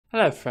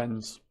Hello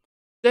friends,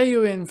 today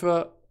you're in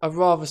for a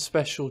rather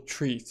special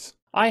treat.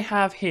 I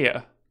have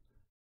here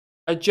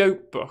a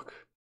joke book,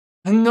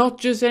 and not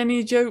just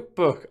any joke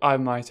book I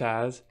might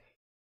add,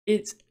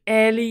 it's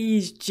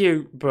Ellie's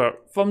joke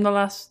book from The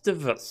Last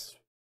of Us.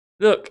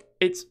 Look,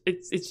 it's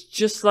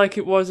just like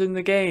it was in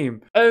the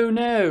game. Oh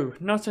no,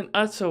 not an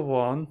utter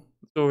one.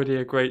 It's already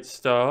a great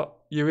start.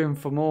 You're in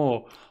for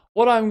more.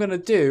 What I'm going to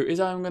do is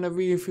I'm going to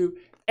read through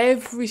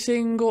every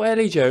single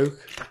Ellie joke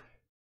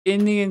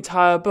in the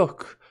entire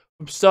book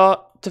from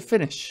start to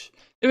finish.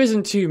 There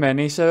isn't too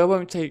many, so I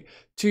won't take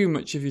too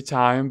much of your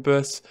time,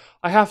 but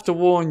I have to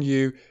warn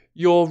you,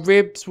 your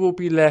ribs will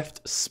be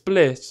left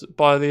split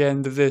by the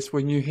end of this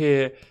when you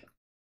hear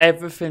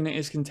everything that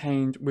is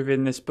contained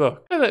within this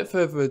book. Without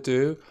further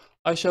ado,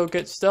 I shall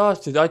get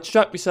started.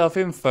 Strap yourself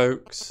in,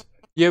 folks.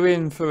 You're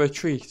in for a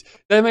treat.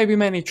 There may be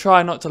many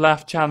try not to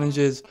laugh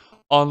challenges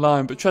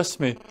online, but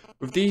trust me,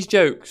 with these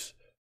jokes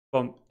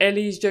from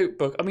Ellie's joke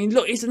book, I mean,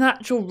 look, it's an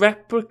actual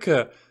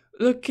replica.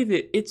 Look at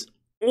it, it's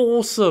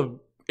awesome.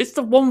 It's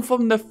the one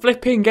from the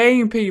flipping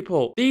game,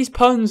 people. These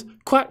puns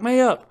crack me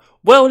up.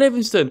 Will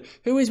Livingston.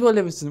 Who is Will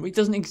Livingston? Well, he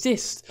doesn't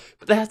exist.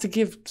 But they had to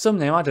give some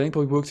name. I don't know, he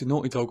probably works at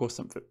Naughty Dog or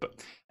something.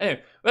 But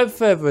anyway, without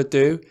further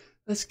ado,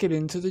 let's get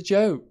into the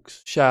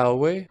jokes, shall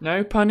we?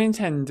 No pun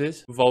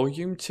intended.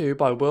 Volume 2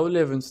 by Will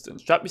Livingston.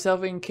 Strap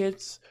yourself in,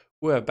 kids.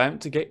 We're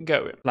about to get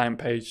going. Blank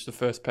page, the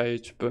first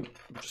page, but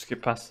we'll just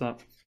get past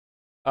that.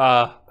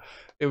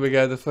 Here we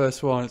go, the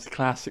first one. It's a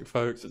classic,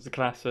 folks. It's a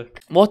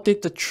classic. What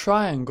did the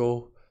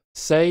triangle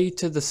say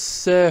to the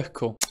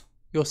circle?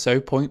 You're so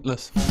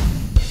pointless.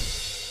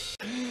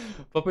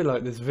 Probably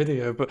like this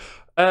video, but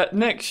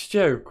next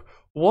joke.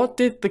 What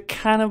did the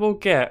cannibal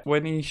get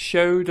when he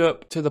showed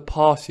up to the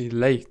party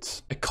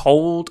late? A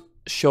cold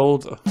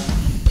shoulder.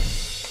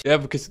 Yeah,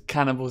 because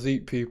cannibals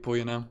eat people,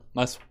 you know.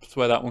 That's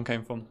where that one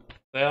came from.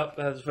 Yeah,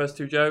 there's the first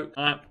two jokes.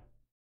 Alright.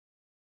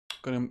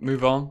 Gonna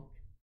move on.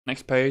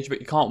 Next page,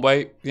 but you can't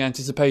wait. The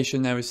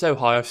anticipation there is so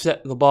high. I've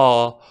set the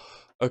bar.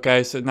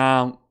 Okay, so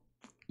now,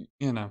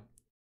 you know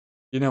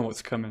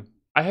what's coming.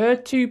 I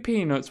heard two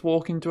peanuts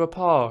walk into a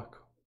park.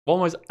 One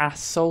was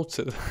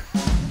assaulted.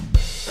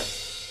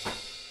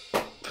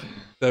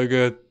 So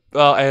good.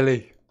 Oh,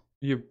 Ellie,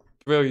 you're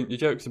brilliant. Your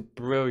jokes are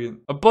brilliant.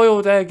 A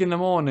boiled egg in the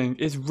morning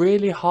is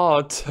really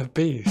hard to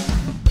beat.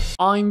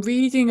 I'm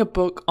reading a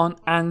book on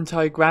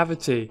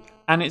anti-gravity,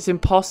 and it's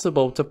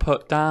impossible to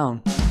put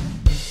down.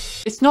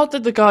 It's not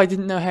that the guy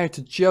didn't know how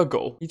to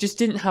juggle. He just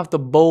didn't have the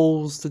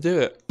balls to do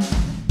it.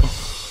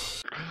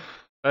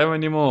 There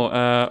any more?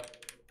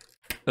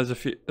 There's a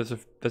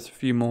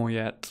few more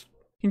yet.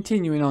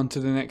 Continuing on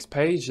to the next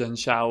page then,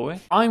 shall we?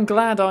 I'm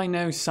glad I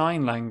know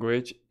sign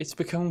language. It's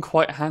become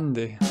quite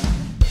handy.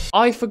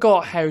 I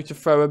forgot how to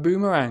throw a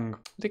boomerang.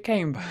 It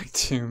came back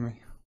to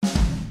me.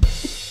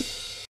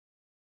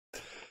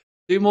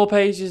 2 more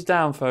pages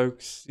down,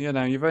 folks. You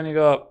know, you've only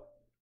got,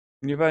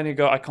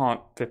 I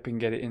can't flip and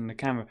get it in the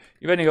camera.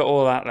 You've only got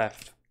all that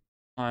left.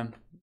 I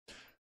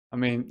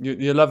mean,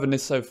 you're loving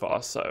this so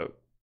far, so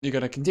you're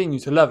going to continue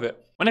to love it.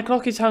 When a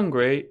clock is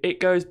hungry, it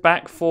goes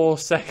back 4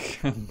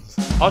 seconds.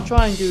 I'll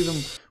try and do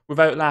them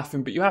without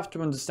laughing, but you have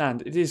to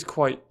understand, it is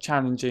quite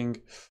challenging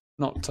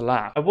not to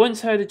laugh. I once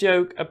heard a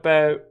joke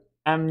about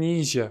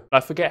amnesia.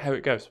 I forget how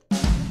it goes.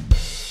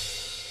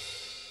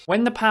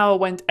 When the power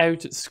went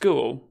out at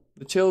school,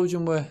 the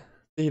children were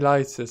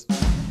delighted.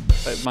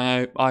 Like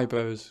my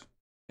eyebrows.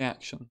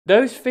 Action.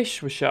 Those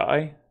fish were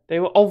shy. They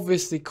were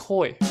obviously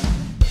coy.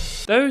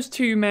 Those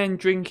 2 men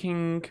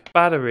drinking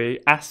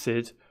battery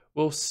acid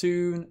will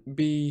soon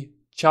be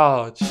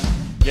charged.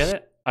 Get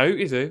it? I hope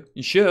you do.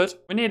 You should.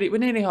 We're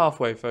nearly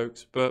halfway,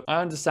 folks. But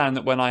I understand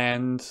that when I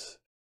end,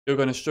 you're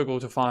going to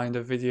struggle to find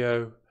a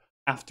video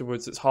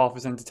afterwards that's half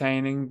as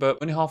entertaining. But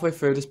when you're halfway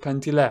through, there's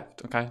plenty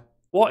left. Okay.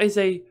 What is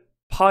a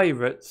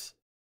pirate's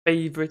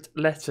favourite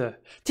letter?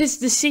 'Tis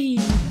the sea.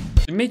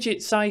 The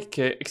midget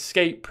psychic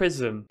escaped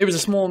prison. It was a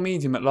small,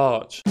 medium at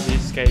large. He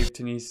escaped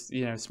and he's,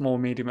 small,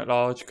 medium at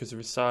large because of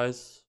his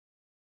size.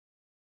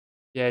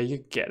 Yeah, you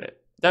get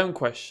it. Don't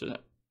question it.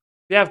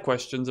 If you have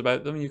questions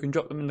about them, you can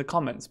drop them in the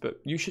comments,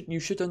 but you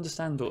should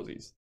understand all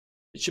these.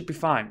 It should be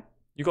fine.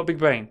 You've got a big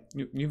brain.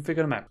 You can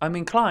figure them out. I'm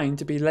inclined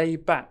to be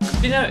laid back.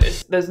 You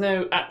notice there's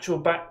no actual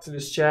back to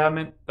this chair. I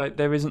mean, like,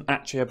 there isn't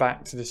actually a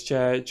back to this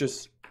chair. It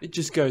just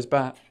goes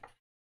back.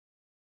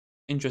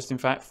 Interesting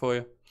fact for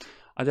you.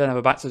 I don't have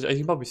a back to the chair. You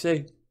can probably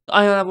see.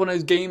 I don't have one of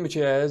those gamer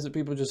chairs that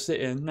people just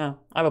sit in. No,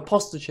 I have a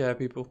posture chair,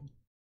 people.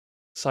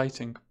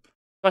 Exciting.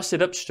 If I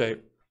sit up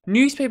straight.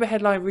 Newspaper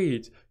headline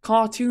reads,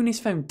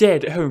 cartoonist found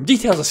dead at home.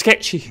 Details are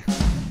sketchy.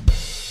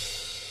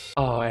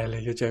 Oh,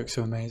 Ellie, your jokes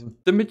are amazing.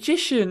 The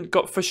magician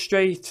got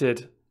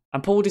frustrated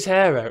and pulled his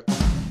hair out.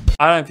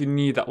 I don't know if you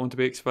need that one to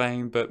be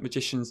explained, but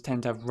magicians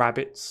tend to have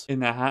rabbits in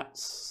their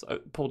hats. So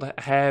pulled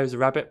hair as a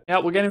rabbit. Yeah,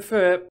 we're getting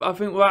through it. I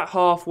think we're at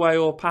halfway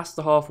or past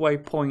the halfway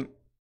point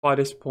by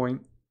this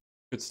point.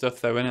 Good stuff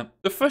though, innit?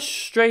 The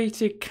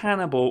frustrated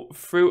cannibal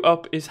threw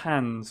up his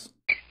hands.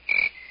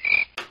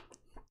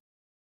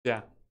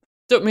 Yeah.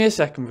 Took me a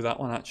second with that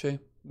one, actually.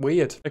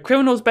 Weird. A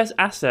criminal's best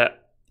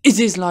asset is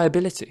his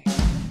liability.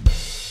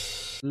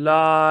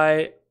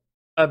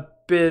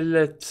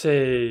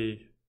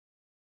 Liability.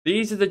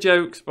 These are the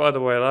jokes, by the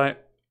way, like,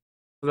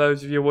 for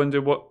those of you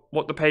wondering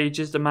what the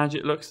pages, the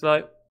magic looks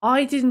like.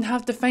 I didn't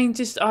have the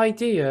faintest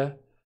idea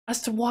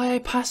as to why I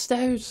passed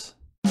out.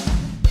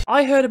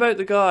 I heard about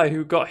the guy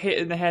who got hit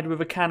in the head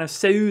with a can of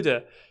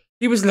soda.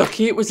 He was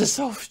lucky it was a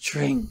soft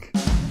drink.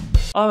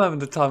 I'm having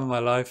the time of my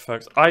life,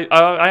 folks. I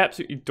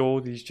absolutely adore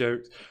these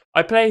jokes.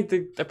 I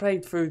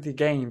played through the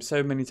game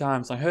so many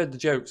times. I heard the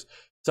jokes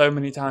so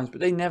many times, but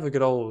they never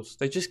get old.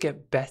 They just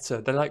get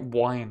better. They're like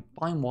wine,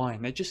 fine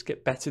wine. They just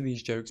get better,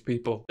 these jokes,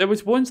 people. There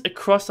was once a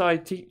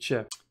cross-eyed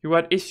teacher who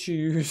had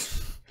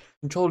issues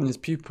controlling his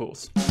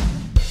pupils.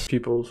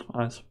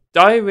 Eyes.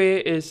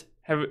 Diarrhea is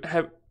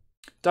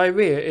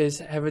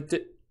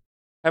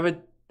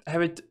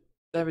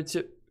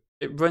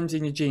it runs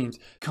in your genes.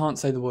 Can't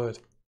say the word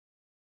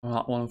on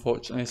that one,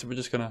 unfortunately, so we're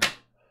just gonna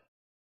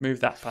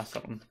move that past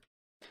that one.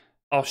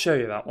 I'll show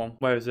you that one.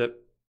 Where is it?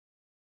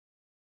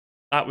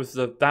 That was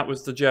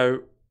the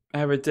joke.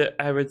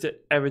 Hereditary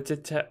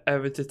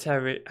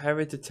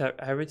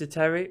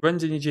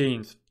runs in your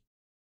genes.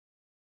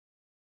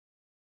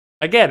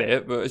 I get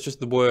it, but it's just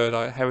the word,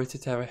 like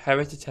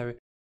hereditary.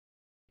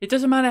 It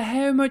doesn't matter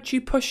how much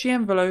you push the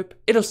envelope,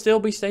 it'll still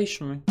be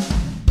stationary.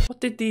 What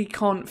did the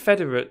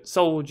Confederate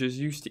soldiers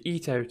used to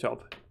eat out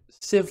of?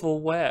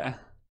 Silverware.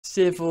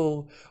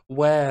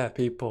 Silverware,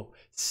 people.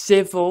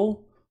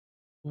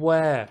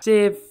 Silverware.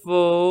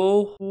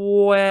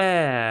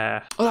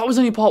 Silverware. Oh, that was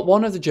only part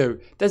one of the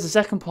joke. There's a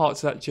second part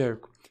to that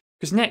joke.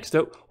 Because next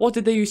up, what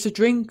did they used to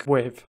drink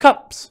with?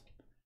 Cups.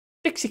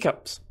 Dixie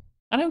cups.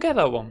 I don't get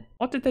that one.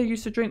 What did they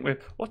used to drink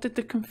with? What did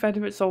the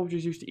Confederate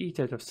soldiers used to eat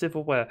out of?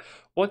 Silverware.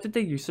 What did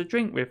they used to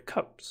drink with?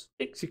 Cups.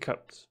 Dixie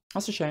cups.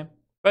 That's a shame.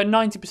 About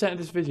 90% of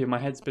this video, my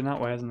head's been that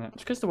way, hasn't it?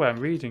 It's because the way I'm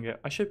reading it.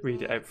 I should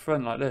read it out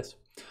front like this.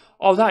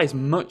 Oh, that is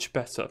much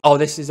better. Oh,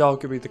 this is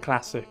arguably the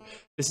classic.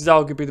 This is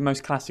arguably the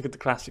most classic of the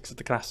classics of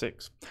the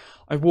classics.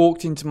 I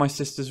walked into my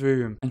sister's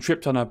room and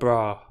tripped on her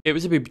bra. It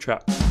was a booby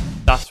trap.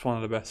 That's one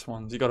of the best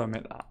ones. You gotta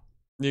admit that.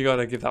 You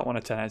gotta give that one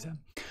a 10 out of 10.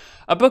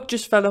 A book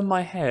just fell on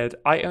my head.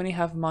 I only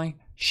have my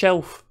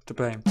shelf to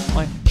blame.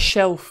 My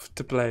shelf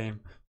to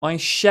blame. My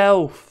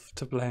shelf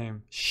to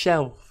blame.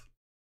 Shelf.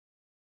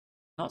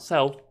 Not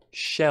self.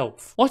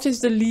 Shelf. What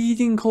is the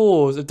leading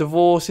cause of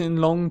divorce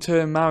in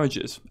long-term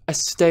marriages? A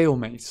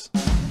stalemate.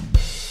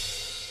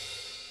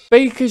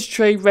 Bakers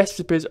trade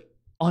recipes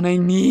on a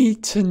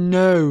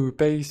need-to-know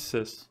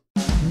basis.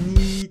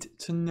 Need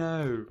to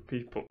know,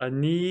 people. A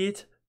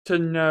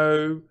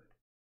need-to-know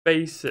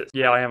basis.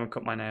 Yeah, I haven't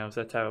cut my nails.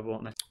 They're terrible,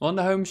 aren't they? We're on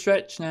the home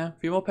stretch now. A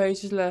few more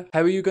pages left.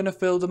 How are you going to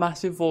fill the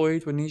massive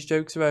void when these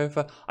jokes are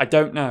over? I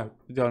don't know,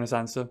 is the honest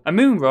answer. A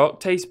moon rock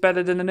tastes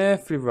better than an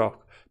earthly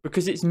rock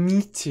because it's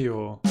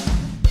meteor.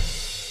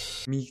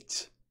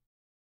 Meat.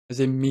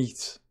 As in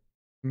meat.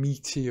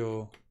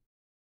 Meteor.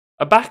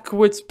 A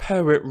backwards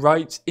poet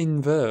writes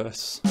in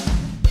verse.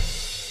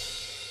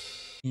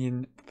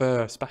 In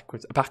verse.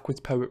 Backwards. A backwards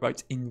poet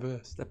writes in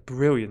verse. They're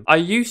brilliant. I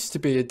used to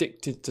be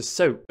addicted to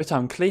soap, but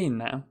I'm clean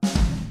now.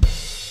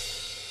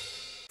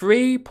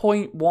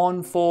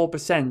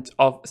 3.14%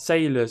 of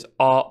sailors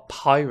are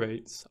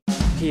pirates.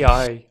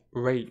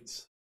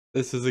 P-I-rates.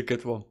 This is a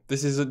good one.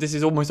 This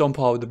is almost on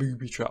par with the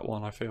booby trap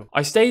one, I feel.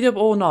 I stayed up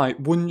all night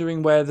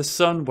wondering where the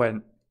sun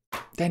went.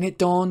 Then it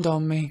dawned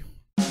on me.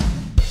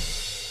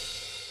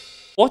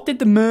 What did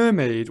the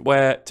mermaid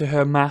wear to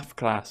her math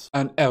class?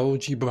 An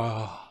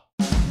algebra.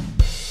 I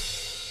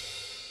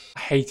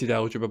hated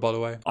algebra, by the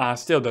way. I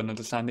still don't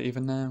understand it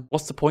even now.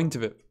 What's the point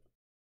of it?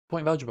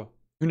 Point of algebra?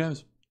 Who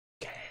knows?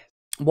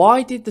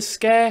 Why did the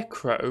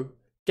scarecrow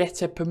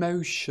get a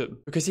promotion?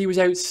 Because he was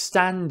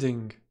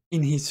outstanding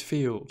in his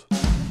field.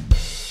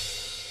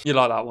 You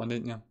like that one,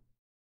 didn't you?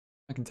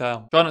 I can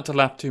tell. Try not to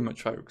laugh too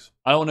much, folks.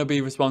 I don't want to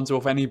be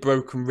responsible for any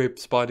broken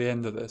ribs by the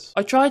end of this.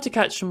 I tried to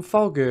catch some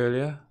fog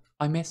earlier.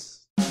 I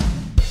missed.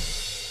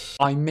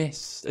 I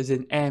missed, as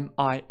in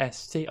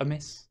M-I-S-T. I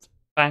missed.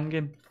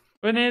 Banging.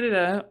 We're nearly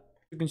there.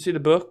 You can see the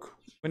book.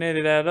 We're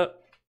nearly there, look.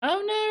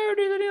 Oh no,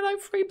 there's only like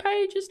 3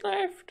 pages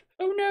left.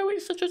 Oh no,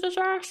 it's such a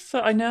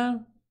disaster. I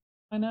know.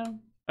 And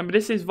but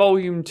this is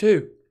volume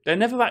 2. There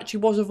never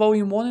actually was a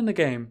volume 1 in the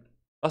game.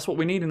 That's what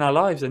we need in our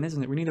lives then,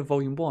 isn't it? We need a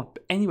volume 1.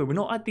 But anyway, we're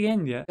not at the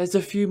end yet. There's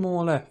a few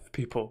more left,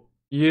 people.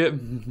 Yeah.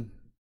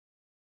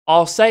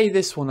 I'll say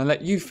this one and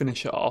let you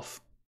finish it off.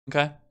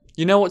 Okay?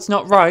 You know what's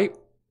not right?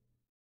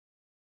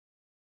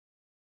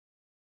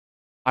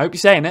 I hope you're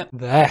saying it.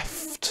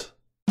 Left.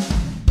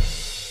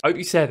 I hope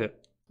you said it.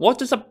 What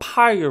does a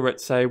pirate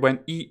say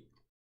when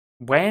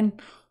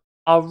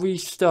I'll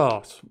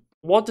restart.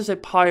 What does a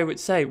pirate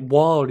say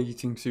while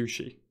eating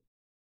sushi?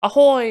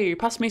 Ahoy!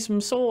 Pass me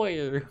some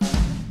soy.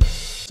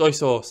 Soy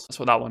sauce. That's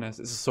what that one is.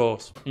 It's a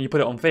sauce. And you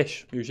put it on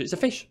fish, usually. It's a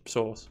fish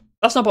sauce.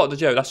 That's not part of the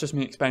joke. That's just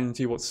me explaining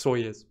to you what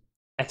soy is.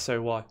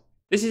 S-O-Y.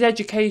 This is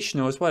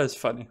educational as well as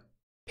funny.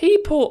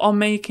 People are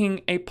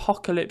making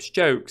apocalypse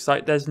jokes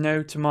like there's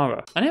no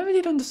tomorrow. I never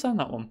did understand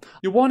that one.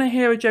 You want to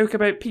hear a joke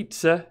about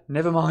pizza?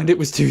 Never mind, it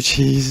was too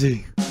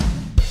cheesy.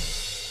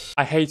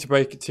 I hate to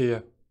break it to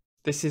you.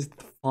 This is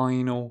the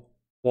final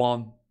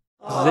one.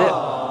 This is it.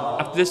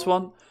 After this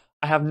one,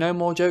 I have no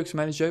more jokes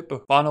from Ellie's joke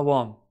book. Final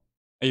one.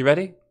 Are you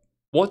ready?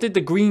 What did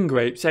the green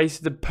grape say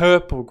to the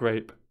purple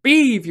grape?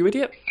 Beef, you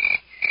idiot.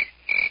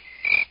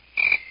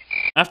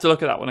 I have to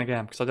look at that one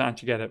again because I don't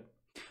actually get it.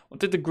 What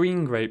did the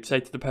green grape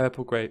say to the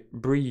purple grape?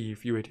 Breathe,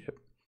 you idiot.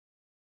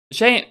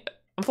 Shame.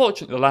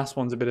 Unfortunately, the last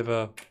one's a bit of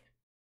a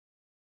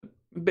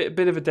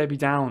Debbie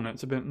Downer.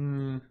 It's a bit.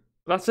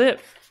 That's it.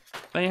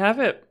 There you have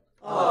it.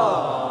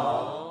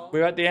 Aww.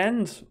 We're at the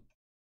end.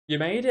 You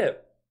made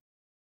it.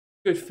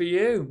 Good for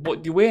you. What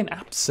did you win?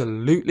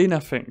 Absolutely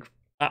nothing.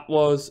 That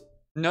was,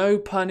 no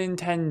pun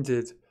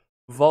intended,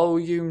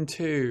 Volume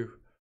 2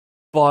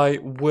 by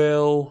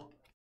Will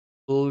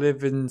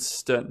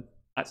Livingston.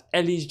 That's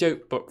Ellie's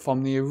joke book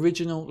from the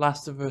original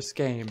Last of Us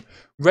game.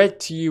 Read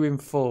to you in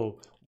full.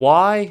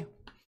 Why?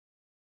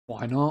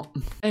 Why not?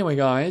 Anyway,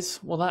 guys,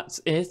 well, that's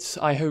it.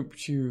 I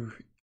hope you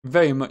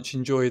very much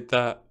enjoyed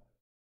that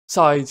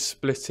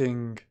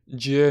side-splitting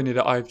journey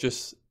that I've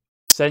just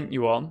sent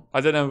you on. I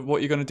don't know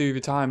what you're going to do with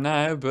your time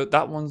now, but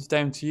that one's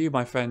down to you,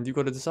 my friend. You've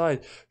got to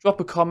decide. Drop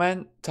a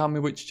comment. Tell me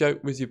which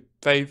joke was your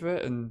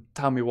favourite and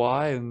tell me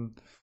why, and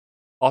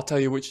I'll tell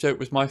you which joke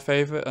was my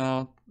favourite,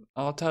 and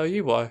I'll tell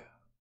you why.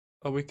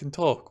 Or we can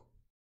talk.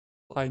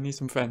 I need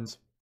some friends.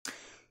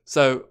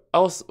 So,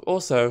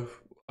 also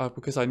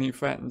because I need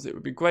friends, it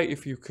would be great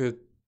if you could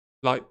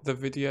like the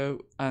video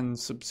and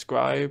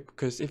subscribe,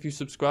 because if you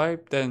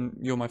subscribe, then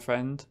you're my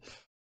friend.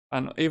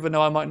 And even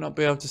though I might not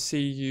be able to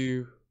see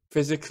you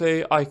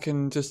physically, I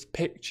can just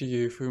picture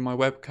you through my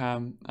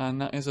webcam,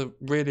 and that is a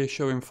really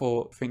assuring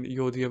thought, think that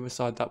you're the other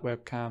side of that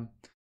webcam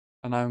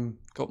and I've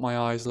got my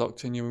eyes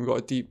locked on you and we've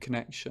got a deep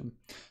connection.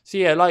 So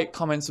yeah, like,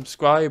 comment,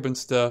 subscribe and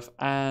stuff,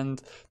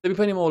 and there'll be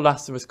plenty more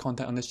Last of Us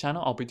content on this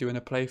channel. I'll be doing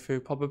a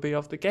playthrough probably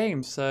of the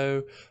game,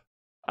 so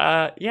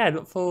yeah,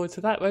 look forward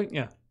to that, won't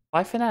you?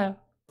 Bye for now.